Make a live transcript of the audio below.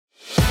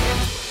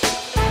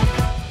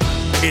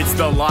It's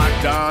the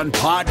Locked On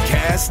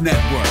Podcast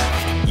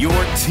Network, your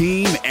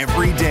team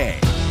every day.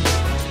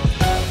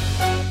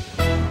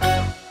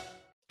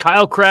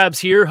 Kyle Krabs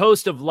here,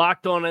 host of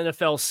Locked On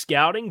NFL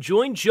Scouting.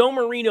 Join Joe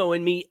Marino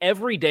and me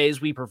every day as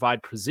we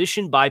provide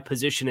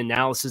position-by-position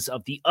analysis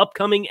of the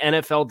upcoming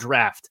NFL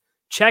Draft.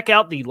 Check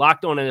out the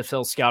Locked On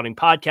NFL Scouting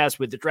podcast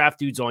with the Draft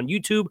Dudes on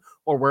YouTube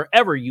or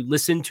wherever you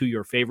listen to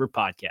your favorite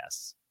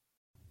podcasts.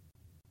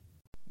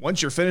 Once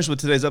you're finished with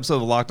today's episode of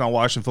the Locked On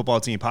Washington Football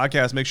Team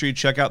podcast, make sure you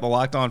check out the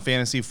Locked On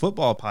Fantasy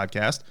Football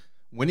podcast.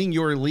 Winning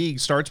your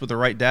league starts with the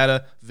right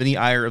data. Vinny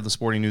Iyer of the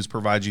Sporting News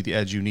provides you the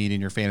edge you need in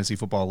your fantasy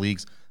football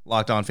leagues.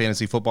 Locked On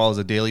Fantasy Football is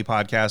a daily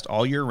podcast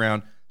all year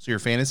round, so your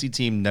fantasy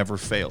team never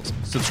fails.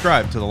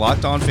 Subscribe to the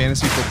Locked On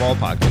Fantasy Football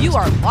podcast. You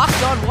are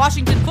Locked On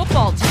Washington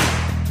Football Team,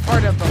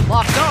 part of the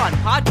Locked On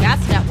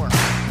Podcast Network.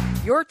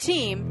 Your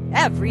team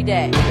every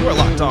day. You are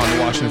Locked On,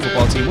 the Washington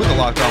Football Team with the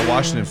Locked On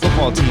Washington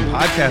Football Team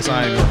podcast.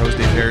 I am your host,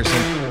 Dave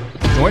Harrison,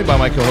 joined by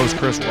my co-host,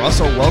 Chris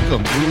Russell.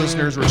 Welcome, new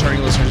listeners,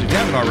 returning listeners. If you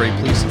haven't already,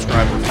 please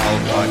subscribe or follow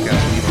the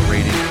podcast, leave a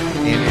rating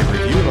and a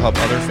review. It'll help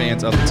other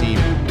fans of the team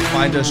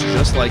find us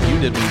just like you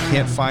did. When you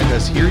can't find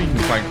us here, you can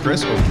find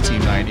Chris over the Team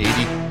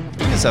 980,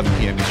 3 to 7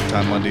 p.m. Eastern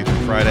Time, Monday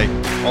through Friday.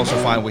 Also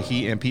find what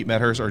he and Pete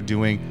Medhurst are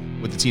doing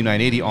with the Team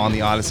 980 on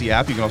the Odyssey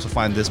app. You can also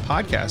find this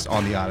podcast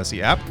on the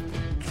Odyssey app.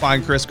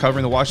 Find Chris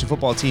covering the Washington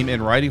Football Team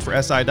and writing for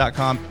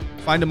SI.com.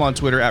 Find him on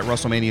Twitter at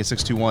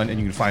WrestleMania621, and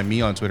you can find me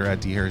on Twitter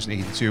at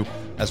DHarrison82,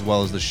 as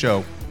well as the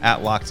show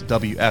at Locked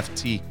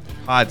WFT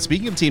Pod.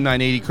 Speaking of Team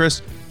 980,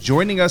 Chris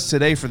joining us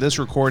today for this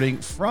recording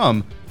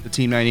from the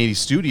Team 980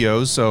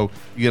 studios, so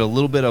you get a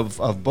little bit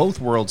of both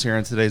worlds here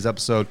in today's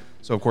episode.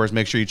 So, of course,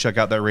 make sure you check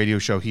out that radio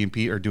show he and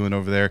Pete are doing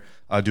over there,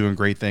 doing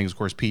great things. Of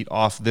course, Pete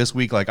off this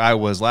week like I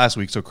was last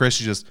week, so Chris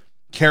is just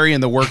carrying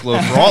the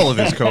workload for all of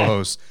his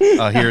co-hosts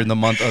here in the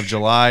month of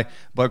July.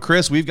 But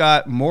Chris, we've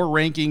got more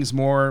rankings,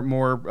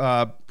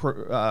 more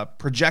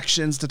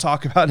projections to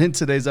talk about in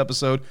today's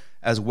episode,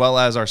 as well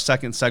as our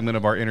second segment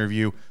of our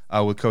interview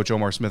with Coach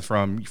Omarr Smith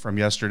from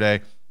yesterday.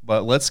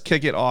 But let's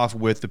kick it off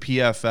with the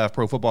PFF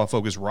Pro Football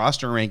Focus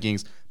roster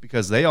rankings,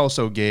 because they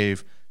also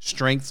gave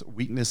strengths,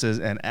 weaknesses,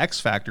 and X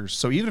factors.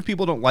 So even if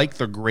people don't like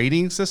the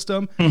grading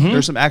system,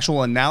 there's some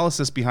actual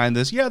analysis behind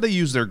this. Yeah, they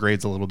use their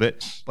grades a little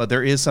bit, but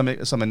there is some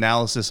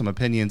analysis, some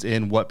opinions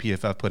in what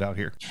PFF put out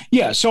here.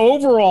 Yeah, so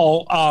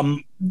overall,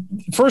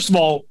 first of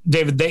all,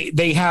 David,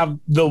 they have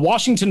the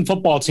Washington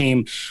Football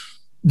Team,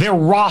 their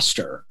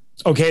roster.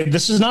 Okay,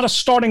 this is not a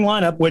starting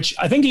lineup, which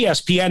I think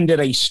ESPN did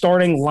a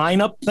starting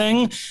lineup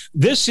thing.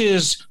 This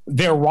is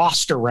their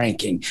roster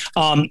ranking.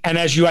 And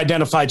as you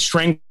identified,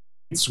 strengths,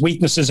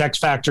 weaknesses, X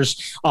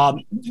factors,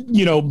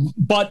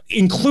 but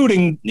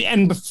including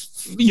and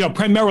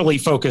primarily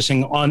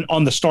focusing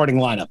on the starting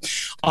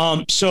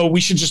lineup. So we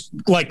should just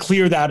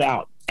clear that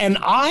out. And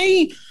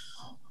I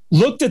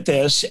looked at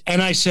this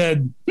and I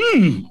said,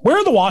 where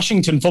are the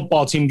Washington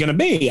Football Team going to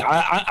be?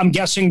 I'm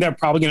guessing they're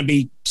probably going to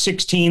be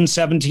 16,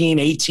 17,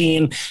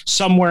 18,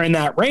 somewhere in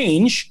that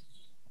range.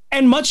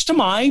 And much to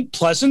my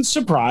pleasant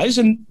surprise,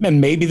 and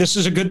maybe this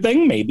is a good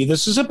thing, maybe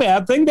this is a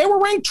bad thing, they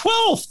were ranked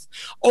 12th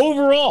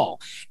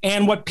overall.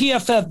 And what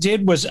PFF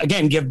did was,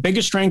 again, give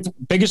biggest strength,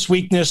 biggest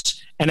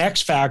weakness, and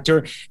X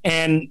factor.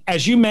 And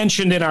as you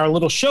mentioned in our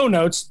little show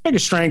notes,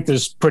 biggest strength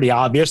is pretty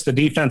obvious. The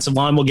defensive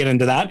line, we'll get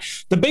into that.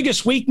 The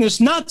biggest weakness,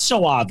 not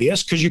so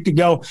obvious, because you could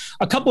go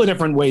a couple of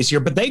different ways here,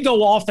 but they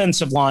go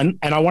offensive line,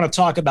 and I want to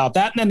talk about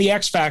that. And then the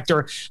X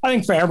factor, I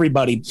think for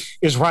everybody,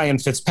 is Ryan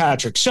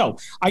Fitzpatrick. So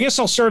I guess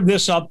I'll serve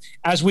this up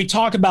as we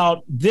talk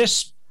about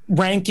this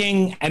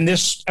ranking and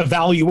this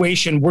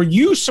evaluation. Were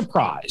you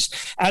surprised,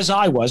 as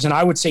I was, and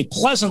I would say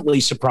pleasantly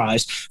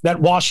surprised,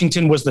 that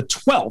Washington was the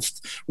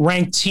 12th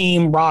ranked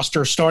team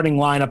roster starting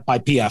lineup by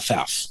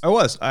PFF? I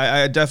was.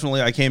 I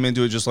definitely, I came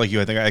into it just like you.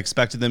 I think I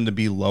expected them to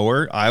be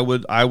lower. I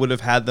would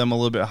have had them a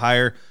little bit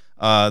higher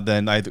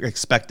than I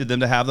expected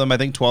them to have them. I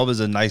think 12 is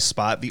a nice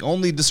spot. The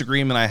only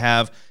disagreement I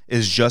have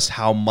is just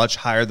how much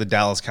higher the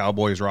Dallas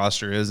Cowboys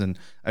roster is. And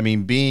I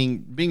mean,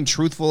 being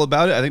truthful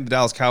about it, I think the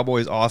Dallas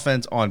Cowboys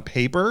offense on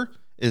paper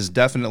is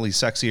definitely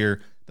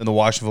sexier than the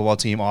Washington Football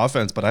Team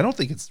offense, but I don't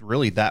think it's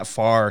really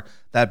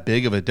that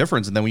big of a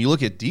difference. And then when you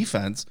look at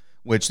defense,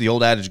 which the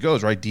old adage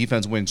goes, right?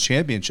 Defense wins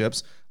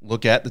championships.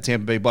 Look at the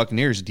Tampa Bay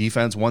Buccaneers.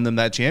 Defense won them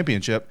that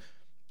championship.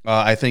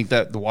 I think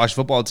that the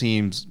Washington Football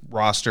Team's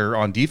roster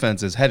on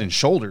defense is head and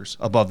shoulders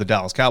above the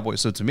Dallas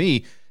Cowboys. So to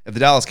me, if the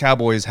Dallas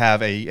Cowboys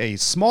have a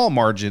small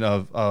margin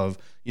of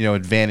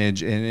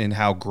advantage in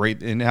how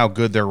great and how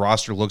good their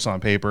roster looks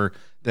on paper,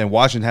 then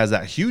Washington has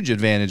that huge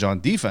advantage on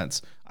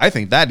defense. I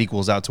think that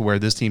equals out to where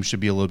this team should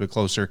be a little bit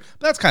closer.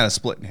 But that's kind of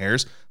splitting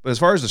hairs. But as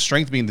far as the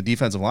strength being the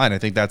defensive line, I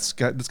think that's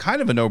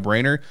kind of a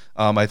no-brainer.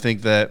 I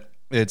think that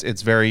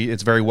it's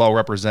very well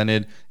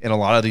represented in a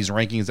lot of these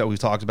rankings that we've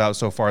talked about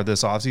so far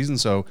this offseason.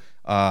 So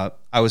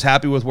I was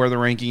happy with where the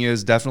ranking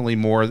is. Definitely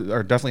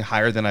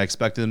higher than I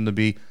expected them to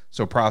be.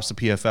 So props to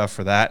PFF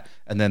for that.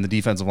 And then the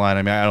defensive line,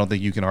 I mean, I don't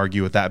think you can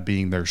argue with that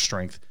being their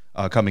strength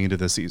coming into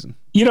this season.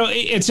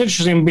 It's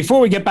interesting.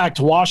 Before we get back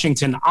to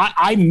Washington,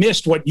 I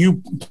missed what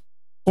you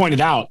pointed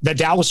out that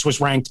Dallas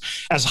was ranked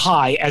as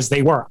high as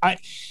they were. I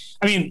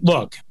mean,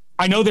 look,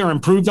 I know they're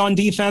improved on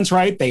defense,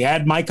 right? They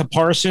add Micah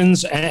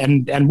Parsons,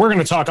 and we're going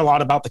to talk a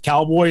lot about the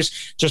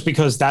Cowboys just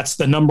because that's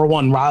the number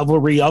one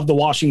rivalry of the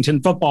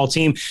Washington football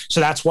team. So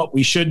that's what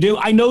we should do.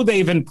 I know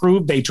they've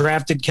improved. They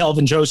drafted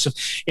Kelvin Joseph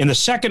in the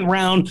second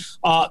round.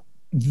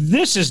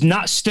 This is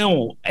not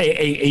still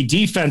a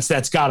defense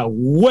that's got a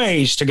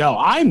ways to go.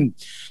 I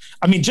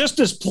mean, just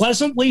as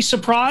pleasantly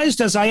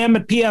surprised as I am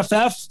at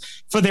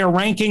PFF for their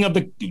ranking of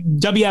the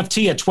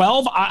WFT at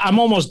 12, I'm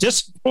almost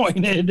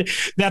disappointed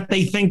that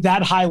they think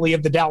that highly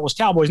of the Dallas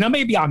Cowboys. Now,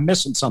 maybe I'm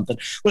missing something.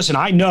 Listen,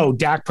 I know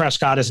Dak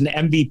Prescott is an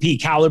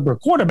MVP caliber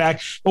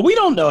quarterback, but we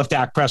don't know if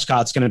Dak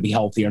Prescott's going to be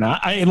healthy or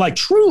not.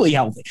 Truly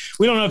healthy.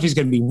 We don't know if he's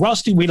going to be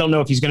rusty. We don't know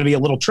if he's going to be a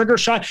little trigger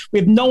shy. We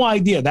have no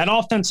idea. That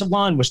offensive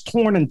line was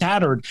torn and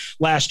tattered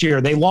last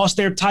year. They lost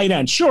their tight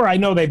end. Sure, I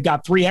know they've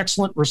got 3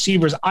 excellent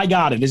receivers. I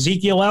got it.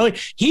 Ezekiel Elliott,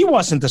 he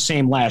wasn't the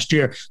same last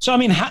year. So, I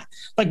mean,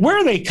 where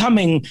are they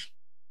coming?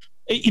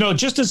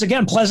 Just as,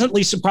 again,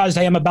 pleasantly surprised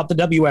I am about the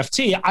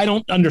WFT, I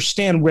don't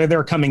understand where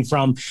they're coming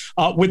from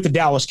with the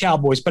Dallas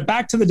Cowboys. But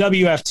back to the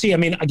WFT, I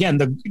mean, again,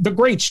 the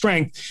great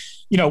strength,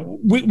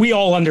 we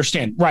all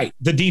understand, right,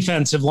 the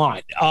defensive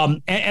line.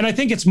 And I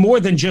think it's more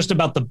than just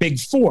about the big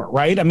 4,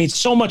 right? I mean,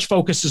 so much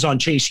focus is on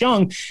Chase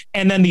Young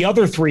and then the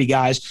other 3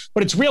 guys,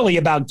 but it's really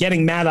about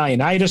getting Matt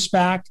Ioannidis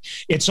back.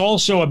 It's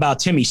also about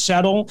Timmy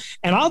Settle.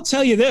 And I'll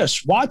tell you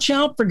this, watch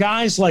out for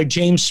guys like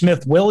James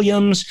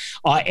Smith-Williams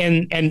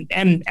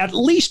and at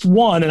least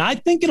one, and I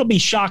think it'll be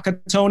Shaka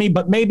Toney,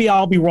 but maybe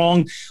I'll be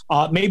wrong.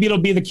 Maybe it'll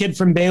be the kid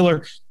from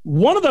Baylor.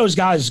 One of those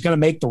guys is going to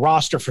make the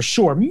roster for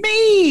sure.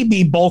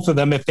 Maybe both of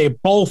them if they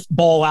both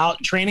ball out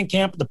in training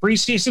camp in the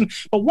preseason.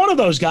 But one of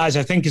those guys,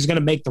 I think, is going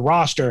to make the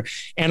roster.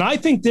 And I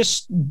think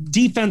this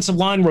defensive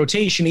line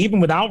rotation, even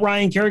without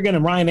Ryan Kerrigan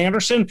and Ryan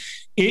Anderson,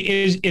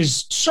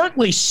 is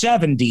certainly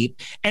 7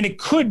 deep. And it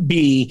could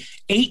be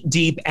 8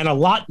 deep and a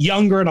lot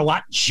younger and a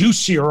lot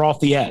juicier off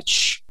the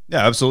edge.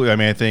 Yeah, absolutely. I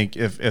mean, I think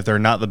if they're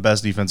not the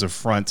best defensive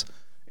front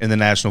in the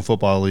National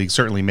Football League,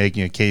 certainly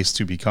making a case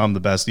to become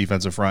the best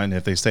defensive front. And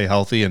if they stay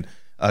healthy and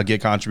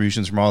get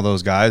contributions from all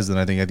those guys, then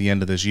I think at the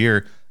end of this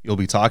year, you'll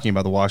be talking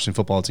about the Washington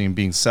football team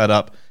being set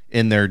up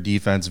in their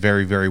defense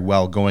very, very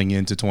well going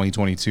into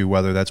 2022,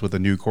 whether that's with a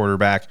new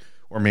quarterback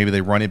or maybe they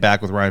run it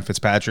back with Ryan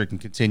Fitzpatrick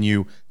and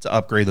continue to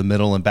upgrade the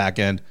middle and back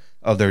end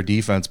of their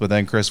defense. But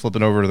then, Chris,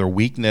 flipping over to their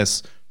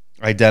weakness,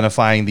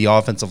 identifying the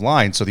offensive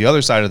line. So the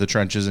other side of the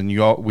trenches, and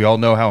we all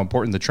know how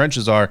important the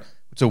trenches are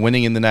to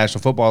winning in the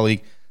National Football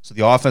League. So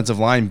the offensive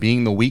line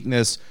being the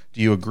weakness,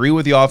 do you agree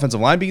with the offensive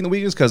line being the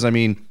weakness? Because, I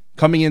mean,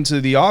 coming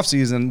into the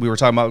offseason, we were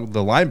talking about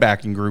the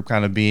linebacking group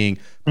kind of being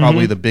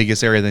probably the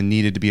biggest area that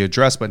needed to be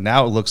addressed. But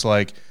now it looks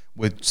like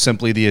with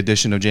simply the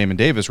addition of Jamin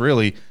Davis,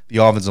 really, the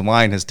offensive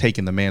line has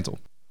taken the mantle.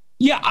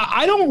 Yeah,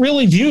 I don't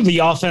really view the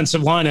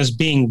offensive line as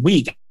being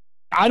weak.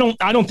 I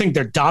don't think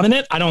they're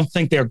dominant. I don't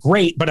think they're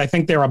great, but I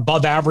think they're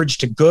above average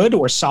to good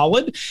or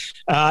solid.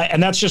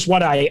 And that's just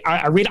what I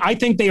read. I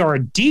think they are a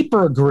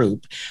deeper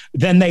group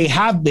than they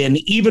have been,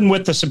 even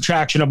with the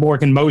subtraction of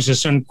Morgan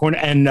Moses and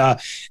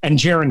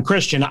Jaron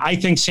Christian. I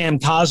think Sam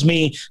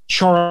Cosmi,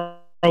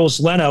 Charles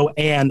Leno,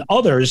 and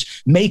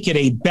others make it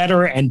a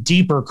better and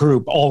deeper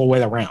group all the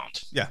way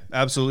around. Yeah,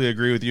 absolutely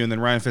agree with you. And then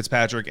Ryan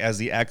Fitzpatrick as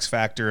the X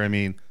factor. I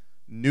mean,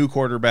 new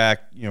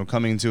quarterback,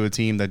 coming to a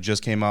team that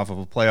just came off of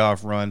a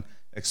playoff run,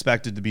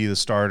 expected to be the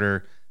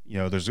starter.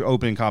 There's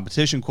open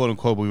competition, quote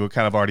unquote, but we've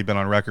kind of already been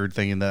on record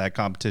thinking that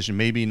competition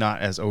maybe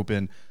not as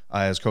open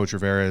as Coach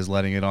Rivera is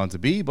letting it on to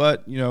be,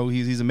 but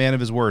he's a man of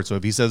his word. So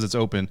if he says it's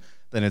open,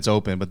 then it's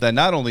open. But then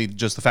not only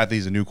just the fact that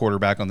he's a new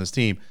quarterback on this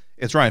team,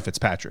 it's Ryan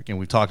Fitzpatrick. And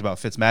we've talked about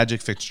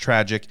Fitzmagic,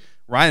 Fitztragic.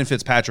 Ryan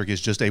Fitzpatrick is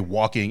just a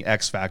walking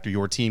X factor.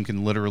 Your team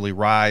can literally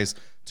rise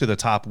to the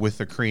top with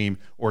the cream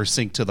or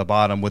sink to the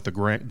bottom with the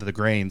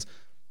grains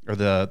or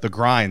the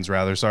grinds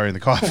rather. Sorry, in the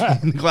coffee,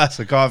 in the glass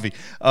of coffee.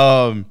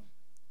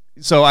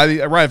 So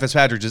Ryan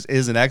Fitzpatrick just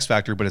is an X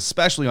factor, but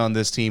especially on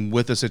this team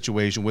with the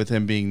situation, with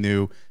him being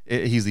new,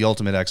 he's the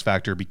ultimate X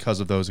factor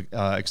because of those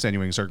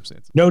extenuating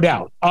circumstances. No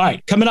doubt. All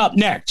right, coming up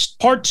next,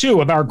 part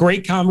 2 of our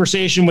great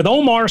conversation with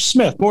Omarr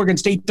Smith, Morgan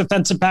State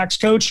defensive backs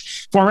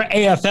coach, former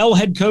AFL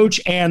head coach,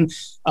 and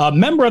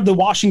member of the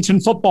Washington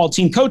football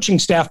team coaching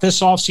staff this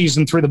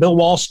offseason through the Bill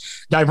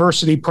Walsh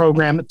diversity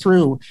program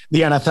through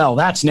the NFL.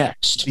 That's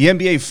next. The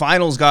NBA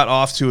Finals got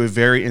off to a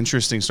very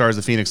interesting start as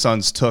the Phoenix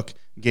Suns took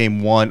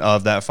Game 1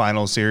 of that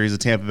final series. The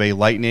Tampa Bay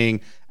Lightning,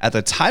 at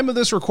the time of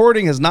this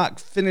recording, has not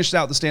finished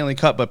out the Stanley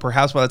Cup, but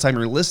perhaps by the time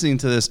you're listening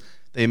to this,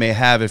 they may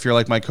have. If you're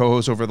like my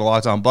co-host over the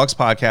Locked On Bucks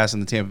podcast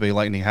and the Tampa Bay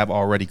Lightning have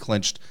already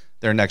clinched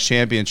their next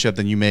championship,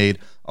 then you made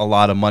a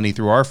lot of money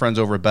through our friends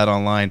over at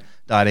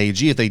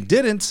betonline.ag. If they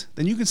didn't,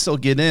 then you can still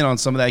get in on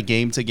some of that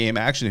game-to-game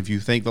action. If you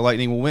think the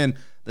Lightning will win,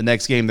 the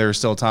next game, there is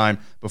still time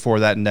before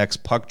that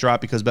next puck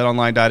drop, because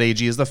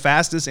betonline.ag is the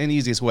fastest and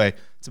easiest way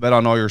to bet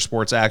on all your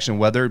sports action,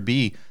 whether it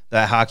be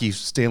that hockey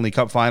Stanley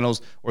Cup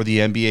Finals or the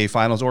NBA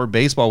Finals or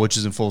baseball, which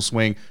is in full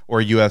swing, or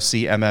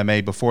UFC,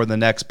 MMA. Before the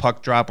next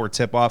puck drop or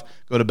tip-off,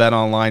 go to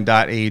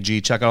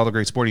betonline.ag. Check out all the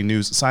great sporting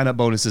news, sign-up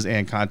bonuses,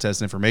 and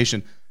contest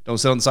information. Don't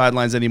sit on the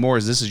sidelines anymore,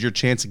 as this is your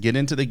chance to get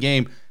into the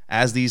game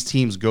as these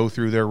teams go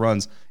through their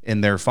runs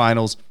in their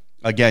finals.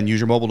 Again, use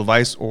your mobile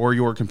device or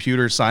your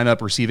computer. Sign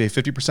up, receive a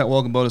 50%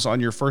 welcome bonus on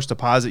your first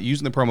deposit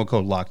using the promo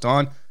code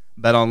LOCKEDON.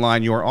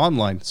 BetOnline, your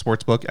online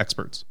sportsbook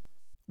experts.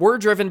 We're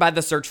driven by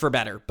the search for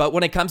better, but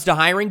when it comes to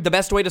hiring, the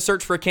best way to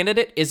search for a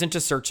candidate isn't to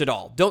search at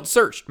all. Don't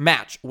search,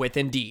 match with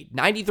Indeed.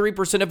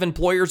 93% of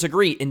employers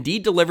agree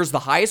Indeed delivers the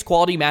highest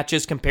quality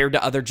matches compared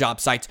to other job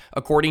sites,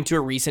 according to a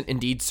recent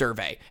Indeed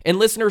survey. And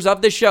listeners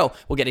of this show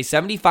will get a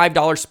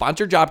 $75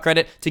 sponsored job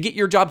credit to get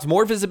your jobs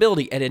more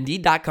visibility at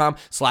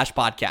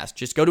Indeed.com/podcast.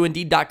 Just go to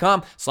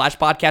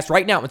Indeed.com/podcast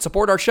right now and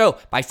support our show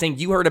by saying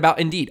you heard about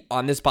Indeed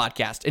on this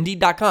podcast.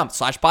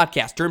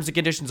 Indeed.com/podcast. Terms and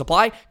conditions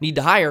apply. Need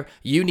to hire?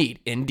 You need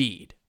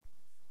Indeed.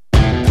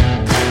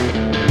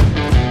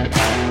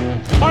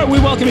 All right, we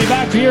welcome you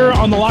back here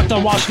on the Locked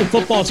On Washington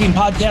Football Team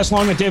podcast,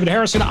 along with David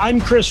Harrison.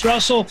 I'm Chris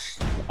Russell.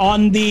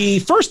 On the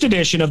first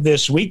edition of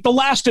this week, the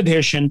last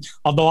edition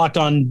of the Locked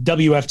On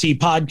WFT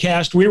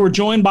podcast, we were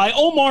joined by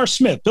Omarr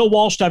Smith, Bill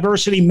Walsh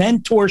Diversity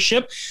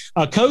Mentorship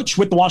coach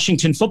with the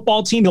Washington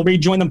Football Team. He'll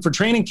rejoin them for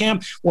training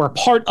camp. We're a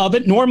part of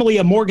it. Normally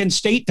a Morgan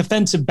State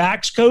defensive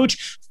backs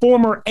coach,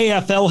 former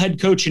AFL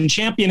head coach and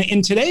champion.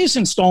 In today's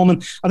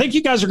installment, I think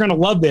you guys are going to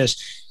love this.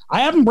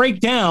 I have him break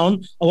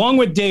down, along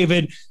with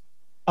David,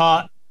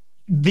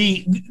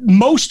 the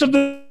most of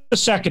the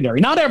secondary,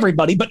 not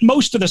everybody, but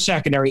most of the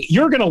secondary.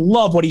 You're going to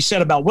love what he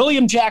said about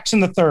William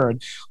Jackson III,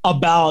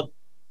 about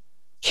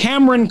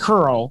Cameron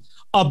Curl,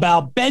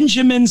 about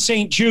Benjamin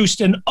St.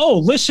 Just, and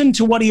listen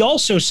to what he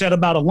also said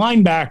about a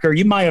linebacker.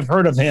 You might have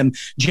heard of him,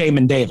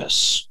 Jamin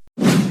Davis.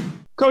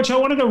 Coach, I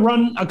wanted to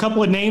run a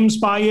couple of names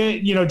by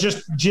you,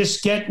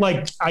 just get,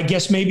 like, I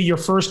guess maybe your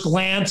first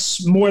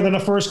glance, more than a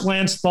first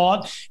glance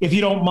thought, if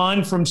you don't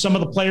mind, from some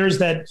of the players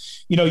that,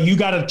 you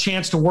got a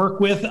chance to work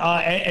with,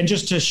 and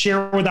just to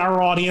share with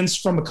our audience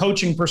from a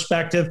coaching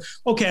perspective.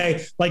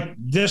 Okay, like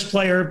this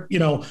player,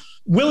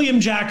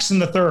 William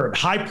Jackson III,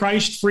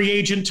 high-priced free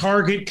agent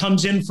target,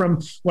 comes in from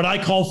what I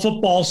call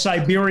football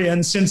Siberia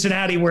in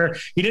Cincinnati, where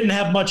he didn't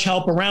have much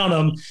help around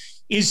him.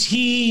 Is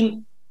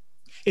he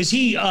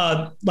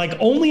like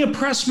only a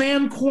press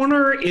man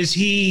corner? Is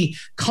he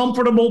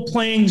comfortable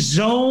playing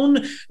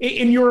zone,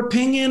 in your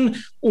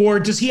opinion? Or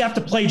does he have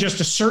to play just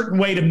a certain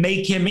way to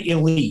make him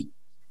elite?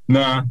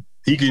 Nah,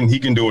 he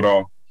can do it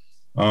all.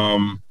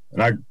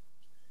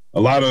 A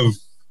lot of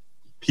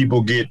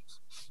people get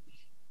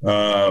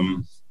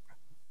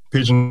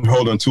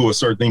pigeonholed into a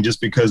certain thing just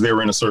because they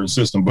were in a certain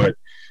system. But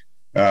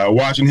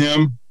watching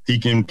him, he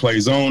can play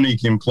zone, he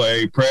can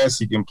play press,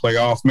 he can play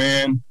off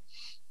man.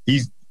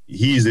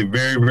 He's a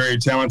very, very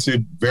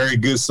talented, very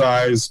good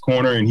size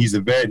corner, and he's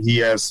a vet. He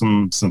has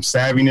some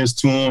savviness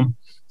to him.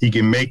 He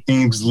can make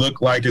things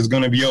look like it's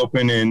going to be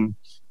open and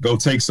go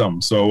take something.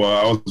 So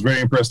I was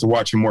very impressed to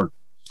watch him work.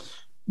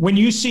 When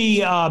you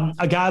see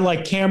a guy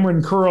like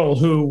Cameron Curl,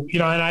 who,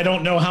 and I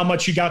don't know how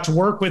much you got to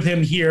work with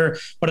him here,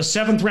 but a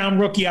 7th-round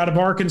rookie out of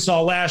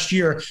Arkansas last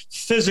year,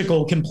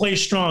 physical, can play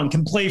strong,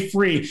 can play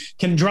free,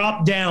 can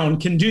drop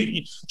down, can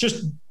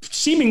just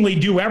seemingly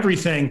do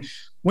everything.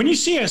 When you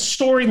see a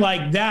story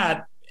like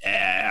that,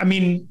 I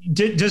mean,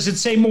 does it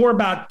say more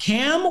about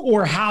Cam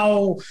or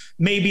how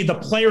maybe the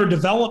player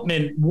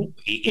development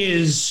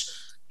is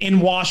in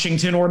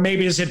Washington, or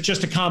maybe is it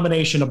just a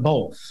combination of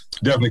both?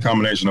 Definitely a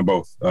combination of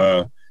both.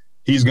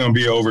 He's going to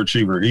be an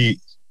overachiever.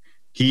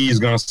 He's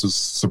going to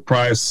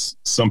surprise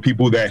some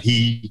people that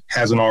he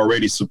hasn't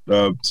already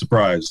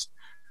surprised.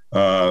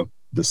 The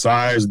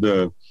size,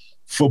 the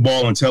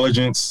football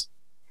intelligence,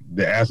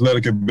 the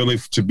athletic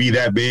ability to be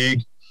that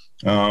big.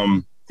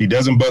 He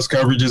doesn't bust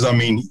coverages. I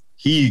mean,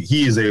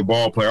 he is a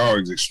ball player. I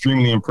was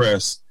extremely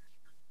impressed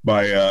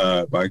by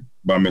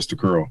Mr.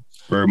 Curl,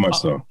 very much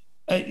so.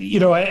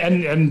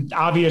 And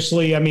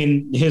obviously, I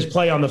mean, his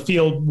play on the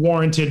field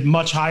warranted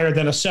much higher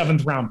than a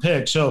 7th-round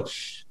pick. So,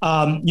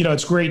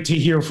 it's great to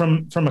hear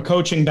from a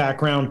coaching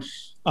background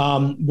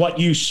what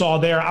you saw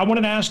there. I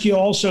wanted to ask you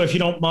also, if you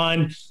don't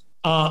mind,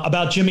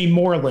 about Jimmy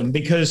Moreland,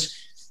 because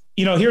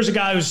here's a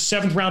guy who's a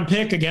 7th-round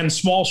pick, again,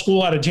 small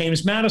school out of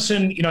James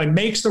Madison. He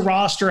makes the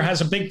roster, has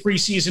a big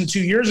preseason 2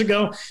 years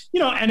ago,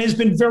 and has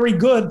been very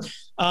good.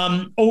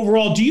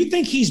 Overall, do you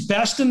think he's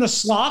best in the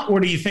slot,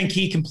 or do you think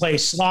he can play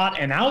slot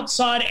and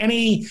outside?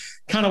 Any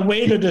kind of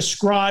way to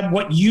describe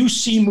what you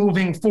see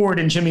moving forward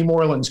in Jimmy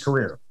Moreland's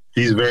career?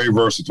 He's very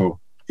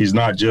versatile. He's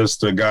not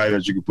just a guy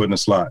that you can put in a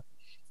slot.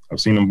 I've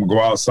seen him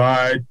go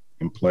outside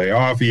and play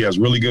off. He has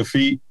really good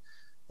feet.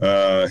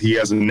 He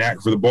has a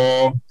knack for the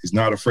ball. He's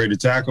not afraid to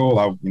tackle.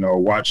 I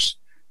watched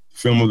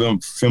film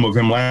of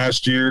him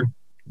last year.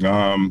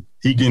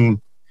 He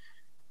can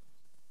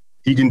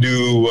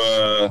do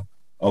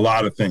a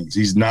lot of things.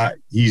 He's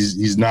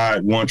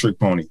not one trick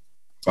pony.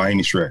 by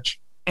any stretch.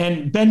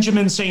 And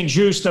Benjamin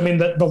St-Juste, I mean,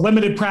 the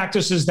limited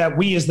practices that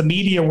we as the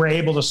media were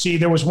able to see,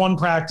 there was one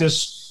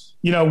practice,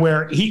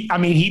 where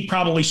he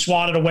probably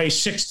swatted away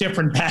 6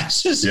 different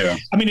passes. Yeah.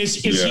 I mean, is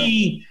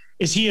he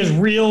as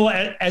real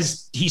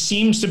as he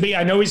seems to be?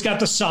 I know he's got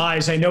the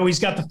size. I know he's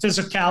got the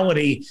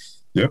physicality.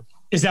 Yep.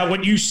 Is that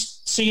what you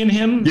see in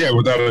him? Yeah,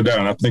 without a doubt.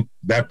 And I think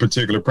that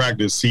particular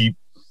practice, he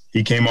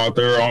came out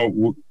there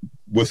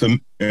with the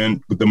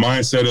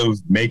mindset of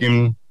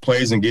making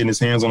plays and getting his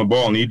hands on the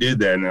ball, and he did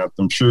that. And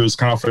I'm sure his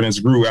confidence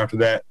grew after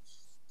that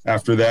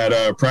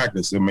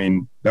practice. I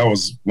mean, that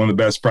was one of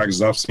the best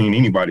practices I've seen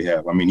anybody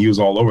have. I mean, he was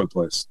all over the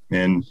place.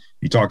 And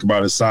you talk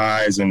about his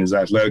size and his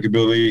athletic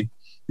ability.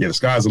 Yeah, the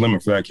sky's the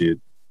limit for that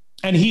kid.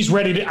 And he's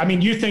ready to – I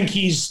mean, you think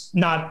he's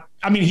not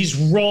 – I mean, he's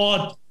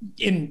raw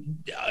in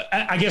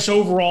I guess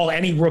overall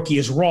any rookie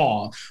is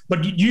raw.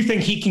 But you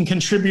think he can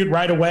contribute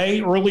right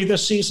away early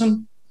this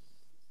season?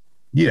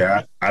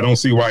 Yeah, I don't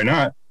see why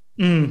not.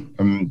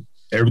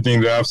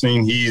 Everything that I've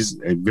seen,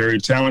 he's a very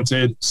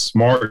talented,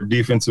 smart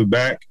defensive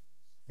back.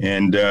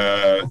 And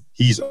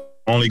he's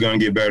only going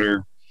to get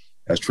better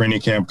as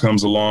training camp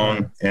comes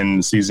along and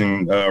the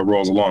season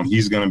rolls along.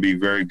 He's going to be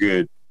very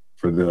good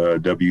for the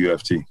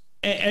WFT.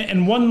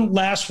 And one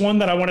last one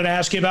that I wanted to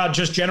ask you about,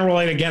 just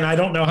generally, and again, I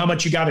don't know how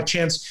much you got a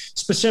chance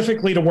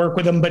specifically to work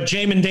with him, but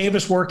Jamin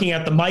Davis working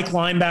at the Mike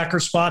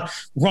linebacker spot,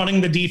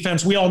 running the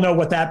defense. We all know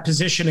what that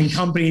position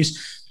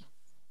encompasses.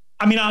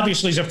 I mean,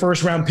 obviously he's a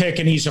first-round pick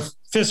and he's a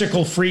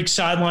physical freak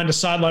sideline to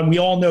sideline. We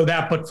all know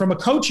that. But from a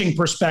coaching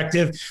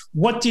perspective,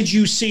 what did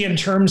you see in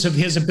terms of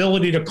his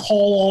ability to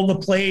call all the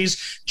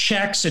plays,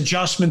 checks,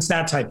 adjustments,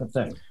 that type of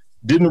thing?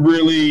 Didn't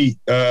really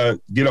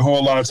get a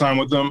whole lot of time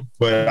with him,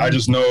 but I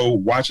just know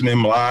watching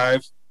him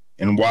live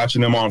and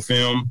watching him on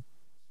film,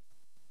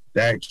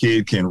 that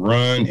kid can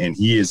run, and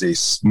he is a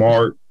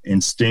smart,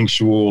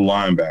 instinctual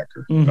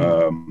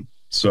linebacker.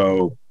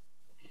 So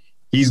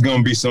he's going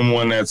to be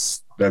someone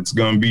that's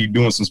going to be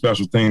doing some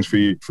special things for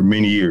you for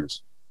many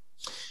years.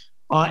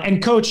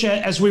 And Coach,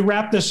 as we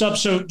wrap this up,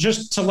 so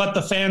just to let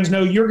the fans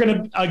know, you're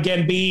going to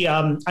again be.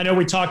 I know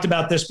we talked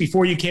about this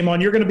before you came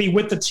on. You're going to be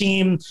with the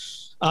team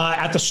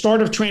at the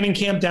start of training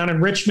camp down in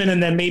Richmond,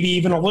 and then maybe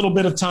even a little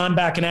bit of time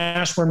back in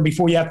Ashburn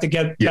before you have to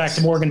get back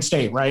to Morgan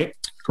State, right?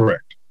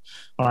 Correct.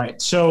 All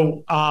right.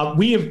 So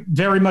we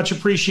very much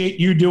appreciate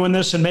you doing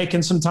this and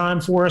making some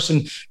time for us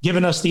and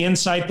giving us the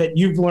insight that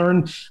you've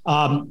learned.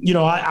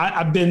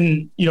 I've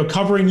been,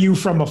 covering you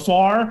from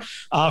afar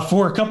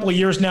for a couple of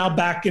years now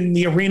back in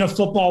the Arena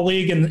Football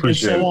League and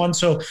so on.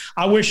 So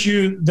I wish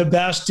you the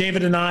best.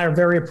 David and I are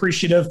very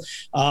appreciative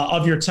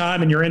of your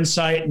time and your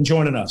insight and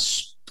joining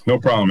us. No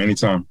problem.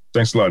 Anytime.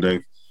 Thanks a lot,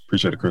 Dave.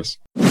 Appreciate it, Chris.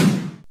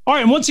 All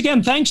right, and once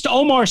again, thanks to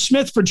Omarr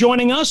Smith for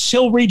joining us.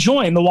 He'll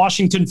rejoin the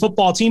Washington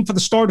football team for the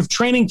start of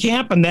training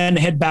camp and then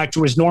head back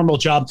to his normal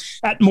job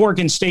at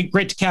Morgan State.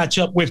 Great to catch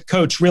up with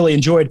Coach. Really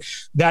enjoyed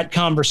that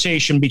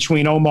conversation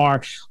between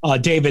Omarr,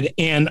 David,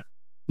 and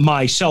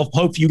myself.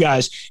 Hope you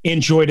guys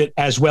enjoyed it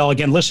as well.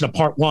 Again, listen to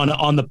part 1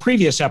 on the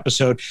previous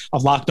episode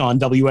of Locked On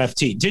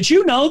WFT. Did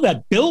you know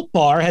that Built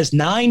Bar has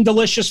 9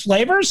 delicious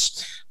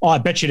flavors? Oh, I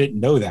bet you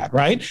didn't know that,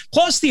 right?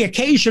 Plus the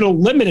occasional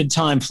limited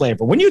time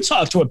flavor. When you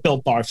talk to a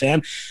Built Bar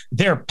fan,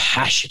 they're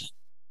passionate.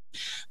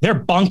 They're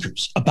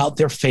bonkers about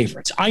their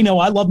favorites. I know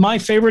I love my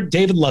favorite.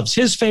 David loves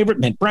his favorite,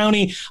 mint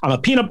brownie. I'm a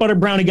peanut butter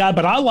brownie guy,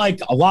 but I like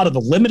a lot of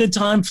the limited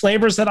time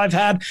flavors that I've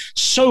had.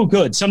 So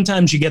good.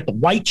 Sometimes you get the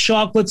white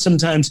chocolate.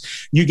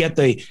 Sometimes you get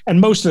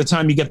and most of the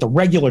time you get the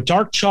regular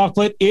dark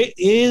chocolate. It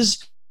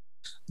is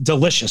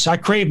delicious. I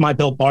crave my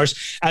Built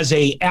Bars as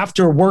a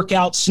after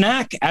workout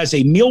snack, as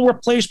a meal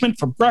replacement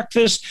for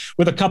breakfast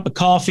with a cup of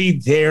coffee.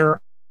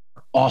 They're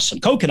awesome.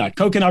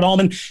 Coconut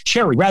almond,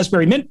 cherry,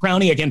 raspberry, mint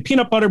brownie, again,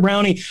 peanut butter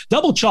brownie,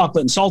 double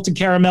chocolate and salted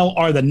caramel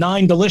are the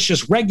 9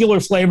 delicious regular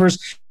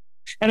flavors.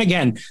 And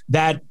again,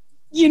 that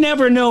you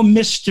never know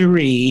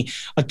mystery,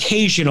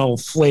 occasional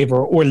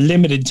flavor or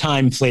limited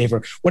time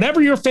flavor.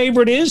 Whatever your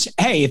favorite is,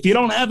 hey, if you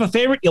don't have a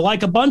favorite, you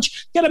like a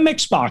bunch, get a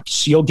mix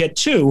box. You'll get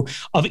 2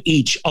 of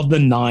each of the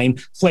 9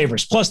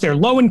 flavors. Plus, they're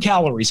low in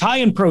calories, high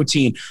in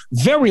protein,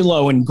 very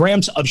low in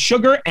grams of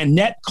sugar and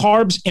net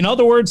carbs. In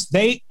other words,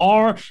 they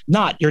are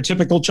not your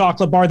typical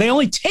chocolate bar. They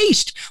only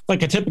taste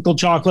like a typical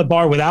chocolate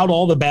bar without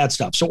all the bad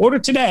stuff. So order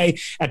today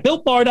at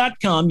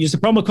BuiltBar.com. Use the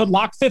promo code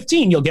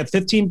LOCK15. You'll get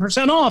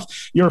 15%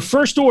 off your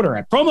first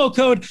order at promo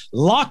code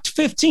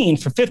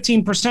LOCKED15 for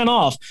 15%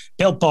 off.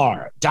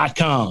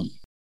 BuiltBar.com.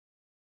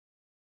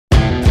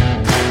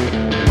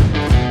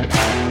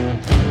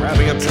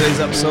 Wrapping up today's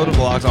episode of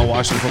the Locked On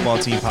Washington Football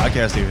Team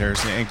podcast, David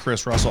Harrison and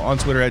Chris Russell on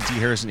Twitter at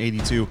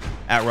DHarrison82,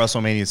 at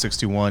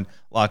WrestleMania621,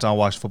 Locked On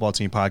Washington Football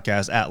Team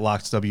podcast at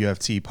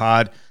LockedWFT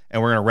Pod.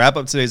 And we're going to wrap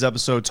up today's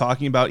episode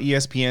talking about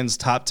ESPN's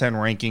top 10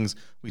 rankings.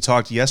 We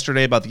talked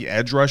yesterday about the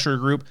edge rusher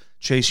group.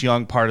 Chase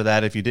Young, part of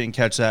that. If you didn't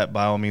catch that,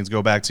 by all means,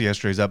 go back to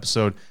yesterday's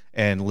episode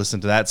and listen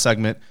to that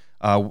segment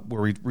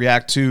where we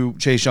react to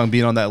Chase Young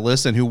being on that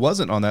list and who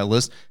wasn't on that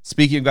list.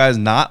 Speaking of guys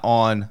not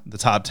on the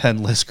top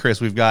 10 list, Chris,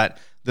 we've got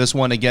this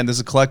one. Again, this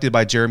is collected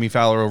by Jeremy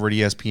Fowler over at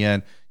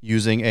ESPN.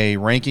 using a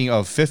ranking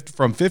of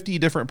from 50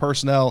 different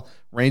personnel,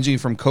 ranging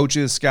from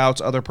coaches,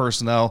 scouts, other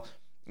personnel,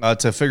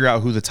 to figure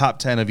out who the top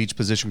 10 of each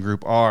position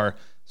group are.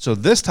 So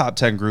this top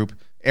 10 group,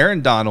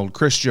 Aaron Donald,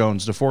 Chris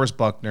Jones, DeForest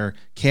Buckner,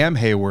 Cam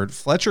Hayward,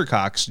 Fletcher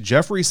Cox,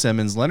 Jeffrey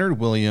Simmons, Leonard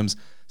Williams,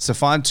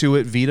 Stephon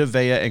Tuitt, Vita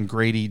Vea, and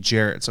Grady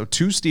Jarrett. So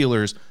 2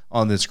 Steelers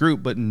on this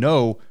group, but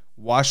no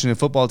Washington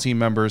football team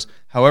members.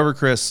 However,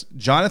 Chris,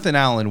 Jonathan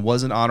Allen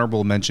was an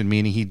honorable mention,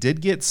 meaning he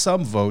did get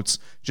some votes,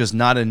 just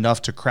not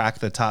enough to crack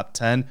the top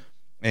 10.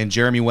 And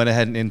Jeremy went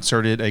ahead and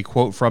inserted a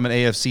quote from an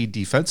AFC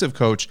defensive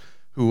coach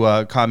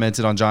who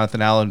commented on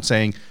Jonathan Allen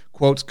saying,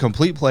 quote,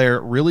 complete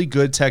player, really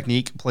good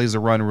technique, plays the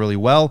run really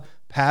well,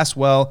 pass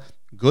well,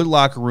 good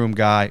locker room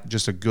guy,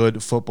 just a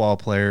good football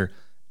player,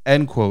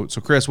 end quote. So,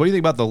 Chris, what do you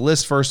think about the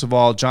list, first of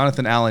all?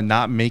 Jonathan Allen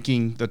not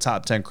making the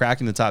top 10,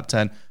 cracking the top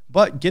 10,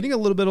 but getting a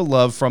little bit of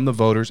love from the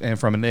voters and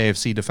from an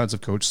AFC defensive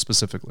coach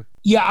specifically.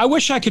 Yeah, I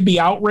wish I could be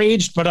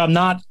outraged, but I'm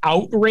not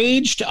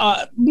outraged.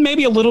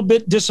 Maybe a little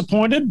bit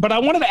disappointed, but I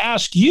wanted to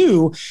ask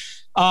you,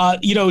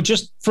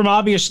 just from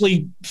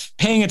obviously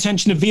paying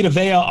attention to Vita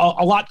Vea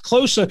a lot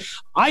closer.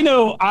 I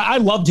know I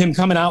loved him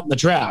coming out in the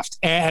draft,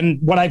 and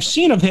what I've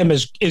seen of him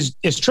is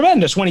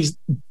tremendous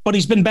but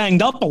he's been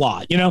banged up a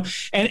lot,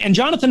 and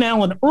Jonathan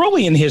Allen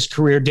early in his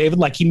career, David,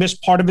 like he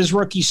missed part of his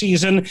rookie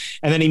season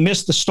and then he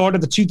missed the start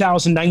of the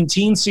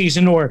 2019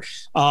 season, or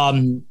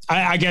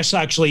I guess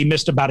actually he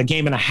missed about a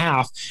game and a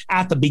half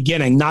at the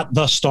beginning, not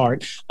the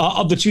start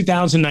of the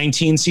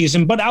 2019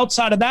 season. But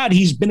outside of that,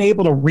 he's been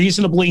able to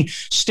reasonably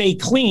stay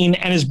clean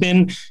and has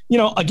been,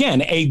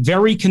 again, a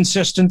very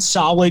consistent,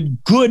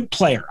 solid, good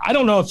player. I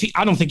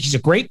don't think he's a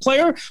great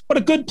player, but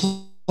a good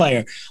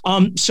player.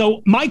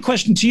 So my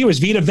question to you is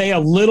Vita Vea a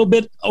little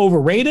bit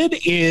overrated?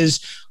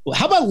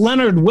 How about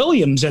Leonard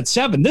Williams at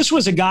 7? This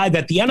was a guy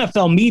that the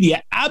NFL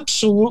media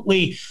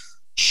absolutely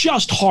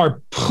just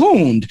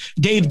harpooned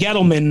Dave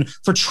Gettleman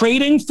for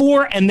trading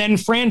for and then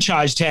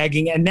franchise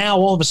tagging. And now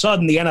all of a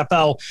sudden the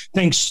NFL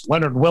thinks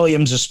Leonard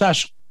Williams is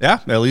special. Yeah,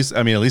 at least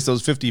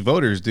those 50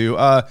 voters do.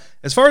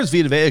 As far as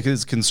Vita Vea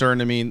is concerned,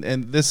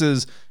 and this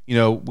is, we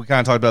kind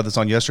of talked about this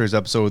on yesterday's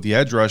episode with the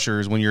edge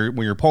rushers. When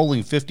you're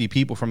polling 50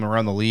 people from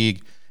around the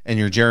league and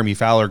you're Jeremy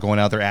Fowler going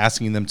out there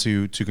asking them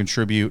to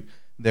contribute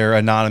their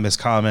anonymous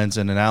comments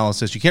and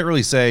analysis, you can't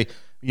really say,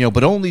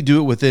 but only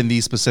do it within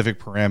these specific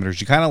parameters.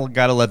 You kind of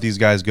got to let these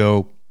guys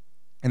go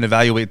and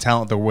evaluate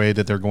talent the way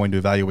that they're going to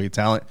evaluate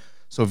talent.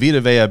 So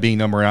Vita Vea being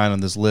number 9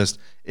 on this list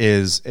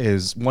is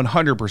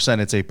 100%.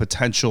 It's a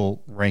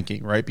potential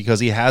ranking, right?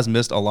 Because he has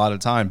missed a lot of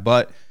time.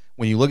 But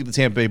when you look at the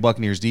Tampa Bay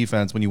Buccaneers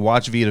defense, when you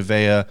watch Vita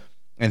Vea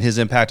and his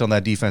impact on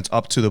that defense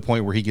up to the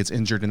point where he gets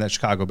injured in that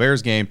Chicago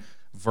Bears game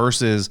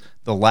versus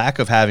the lack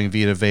of having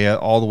Vita Vea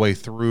all the way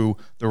through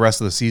the rest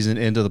of the season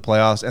into the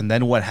playoffs, and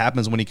then what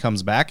happens when he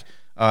comes back.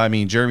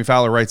 Jeremy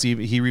Fowler writes, he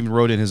even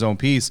wrote in his own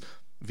piece,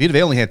 Vita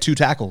Vea only had 2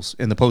 tackles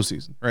in the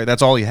postseason, right?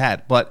 That's all he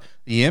had. But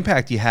the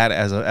impact he had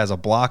as a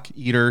block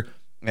eater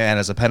and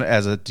as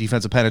a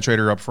defensive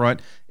penetrator up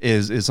front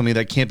is something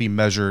that can't be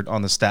measured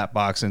on the stat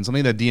box, and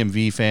something that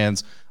DMV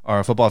fans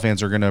or football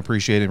fans are going to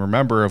appreciate and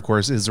remember, of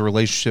course, is the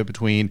relationship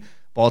between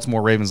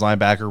Baltimore Ravens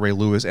linebacker Ray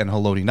Lewis and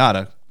Haloti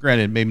Ngata.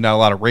 Granted, maybe not a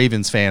lot of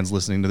Ravens fans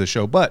listening to the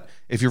show, but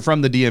if you're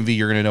from the DMV,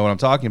 you're going to know what I'm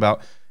talking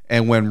about.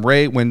 And when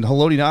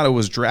Haloti Ngata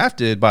was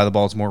drafted by the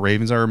Baltimore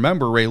Ravens, I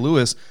remember Ray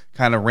Lewis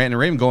kind of ranting and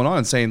raving going on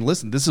and saying,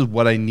 listen, this is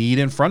what I need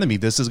in front of me.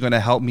 This is going to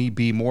help me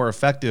be more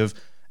effective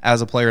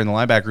as a player in the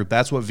linebacker group.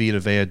 That's what Vita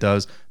Vea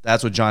does.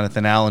 That's what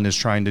Jonathan Allen is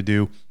trying to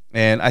do.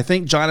 And I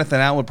think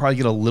Jonathan Allen would probably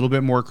get a little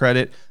bit more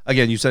credit.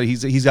 Again, you said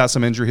he's got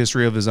some injury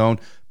history of his own,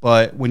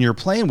 but when you're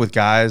playing with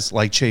guys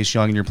like Chase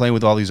Young and you're playing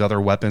with all these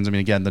other weapons,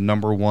 again, the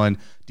number 1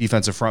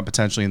 defensive front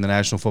potentially in the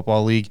National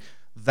Football League,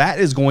 that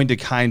is going to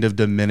kind of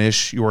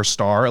diminish your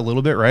star a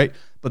little bit, right?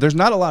 But there's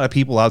not a lot of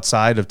people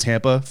outside of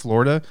Tampa,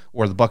 Florida,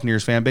 or the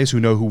Buccaneers fan base who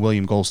know who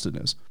William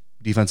Golston is.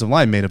 Defensive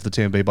line made up the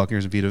Tampa Bay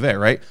Buccaneers and Vita Vea,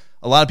 right?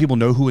 A lot of people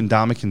know who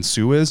Ndamukong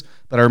Suh is,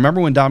 but I remember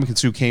when Ndamukong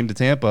Suh came to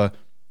Tampa,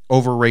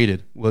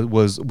 overrated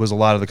was a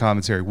lot of the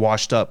commentary.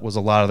 Washed up was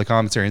a lot of the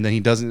commentary, and then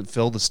he doesn't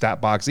fill the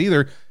stat box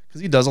either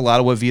because he does a lot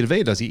of what Vita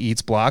Vea does. He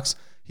eats blocks,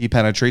 he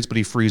penetrates, but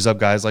he frees up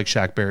guys like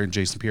Shaq Barrett and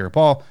Jason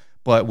Pierre-Paul.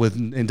 But with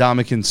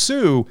Ndamukong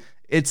Suh,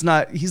 he's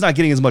not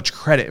getting as much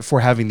credit for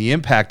having the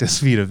impact as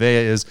Vita Vea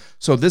is.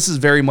 So this is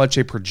very much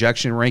a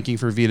projection ranking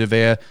for Vita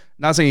Vea.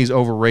 Not saying he's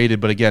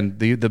overrated, but again,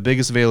 the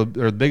biggest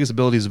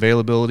ability is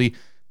availability.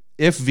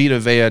 If Vita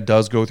Vea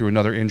does go through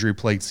another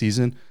injury-plagued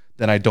season,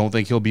 then I don't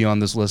think he'll be on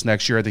this list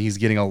next year. I think he's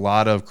getting a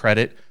lot of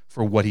credit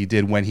for what he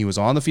did when he was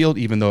on the field,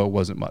 even though it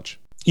wasn't much.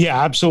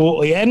 Yeah,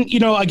 absolutely. And,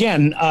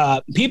 again,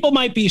 people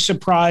might be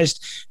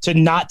surprised to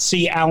not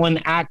see Allen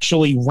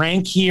actually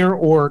rank here,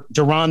 or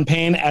Daron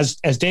Payne, as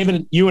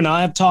David, you and I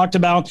have talked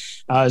about,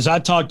 as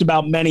I've talked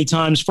about many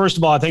times. First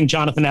of all, I think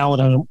Jonathan Allen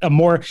is a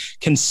more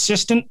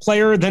consistent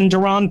player than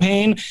Daron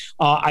Payne.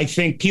 I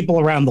think people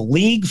around the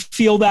league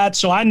feel that.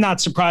 So I'm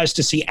not surprised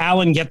to see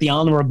Allen get the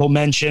honorable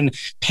mention,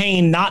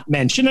 Payne not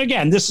mentioned.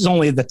 Again, this is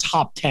only the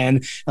top 10.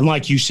 And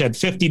like you said,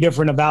 50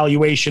 different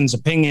evaluations,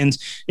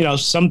 opinions.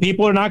 Some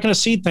people are not going to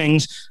see see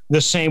things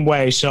the same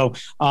way. So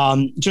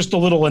just a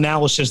little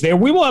analysis there.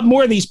 We will have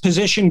more of these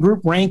position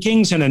group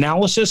rankings and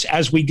analysis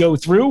as we go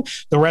through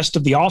the rest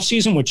of the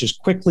offseason, which is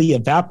quickly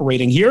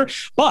evaporating here.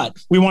 But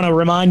we want to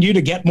remind you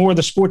to get more of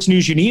the sports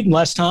news you need in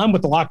less time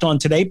with the Locked On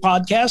Today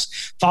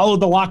podcast. Follow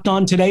the Locked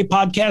On Today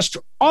podcast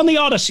on the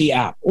Odyssey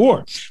app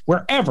or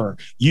wherever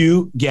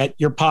you get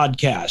your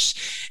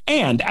podcasts.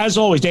 And as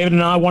always, David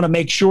and I want to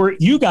make sure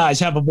you guys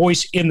have a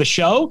voice in the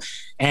show.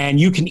 And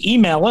you can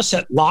email us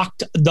at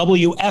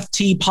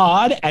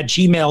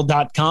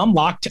lockedwftpod@gmail.com,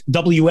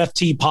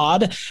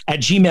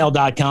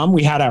 lockedwftpod@gmail.com.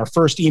 We had our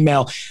first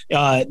email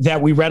that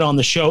we read on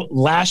the show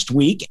last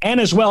week, and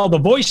as well the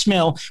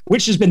voicemail,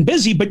 which has been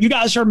busy, but you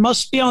guys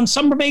must be on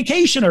summer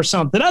vacation or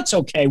something. That's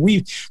okay.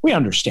 We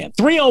understand.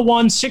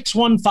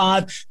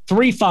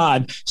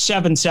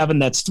 301-615-3577.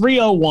 That's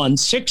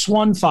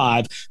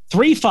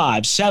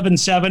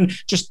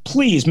 301-615-3577. Just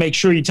please make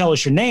sure you tell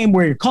us your name,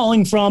 where you're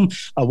calling from,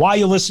 why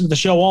you listen to the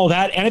show, all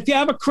that. And if you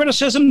have a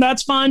criticism,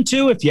 that's fine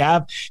too. If you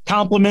have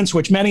compliments,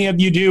 which many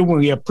of you do,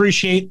 we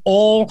appreciate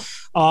all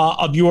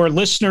of your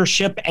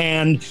listenership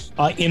and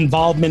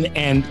involvement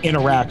and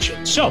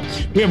interaction. So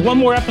we have one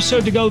more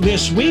episode to go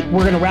this week.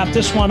 We're going to wrap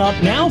this one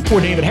up now. For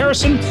David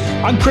Harrison,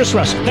 I'm Chris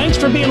Russell. Thanks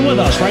for being with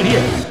us right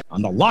here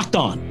on the Locked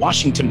On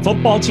Washington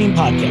Football Team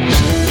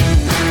podcast.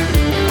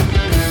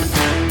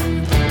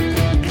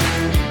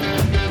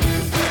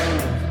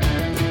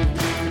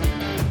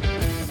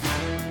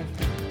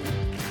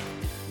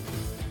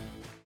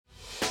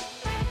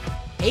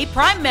 Hey,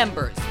 Prime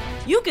members,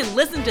 you can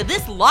listen to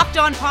this Locked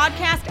On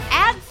podcast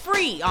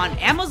ad-free on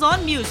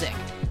Amazon Music.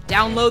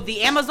 Download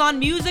the Amazon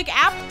Music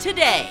app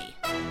today.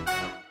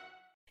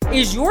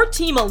 Is your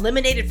team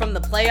eliminated from the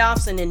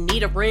playoffs and in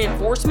need of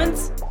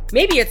reinforcements?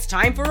 Maybe it's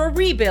time for a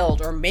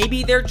rebuild, or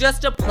maybe they're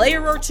just a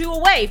player or two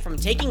away from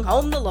taking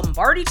home the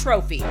Lombardi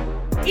Trophy.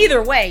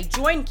 Either way,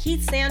 join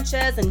Keith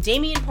Sanchez and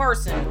Damian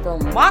Parson for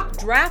Mock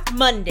Draft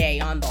Monday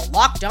on the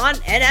Locked On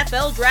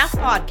NFL Draft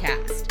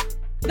Podcast.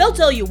 They'll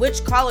tell you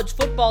which college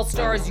football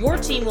stars your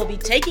team will be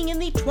taking in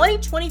the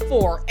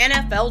 2024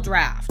 NFL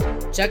Draft.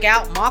 Check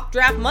out Mock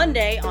Draft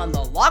Monday on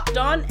the Locked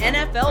On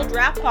NFL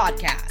Draft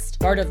Podcast,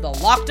 part of the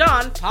Locked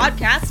On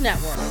Podcast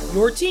Network.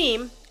 Your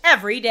team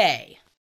every day.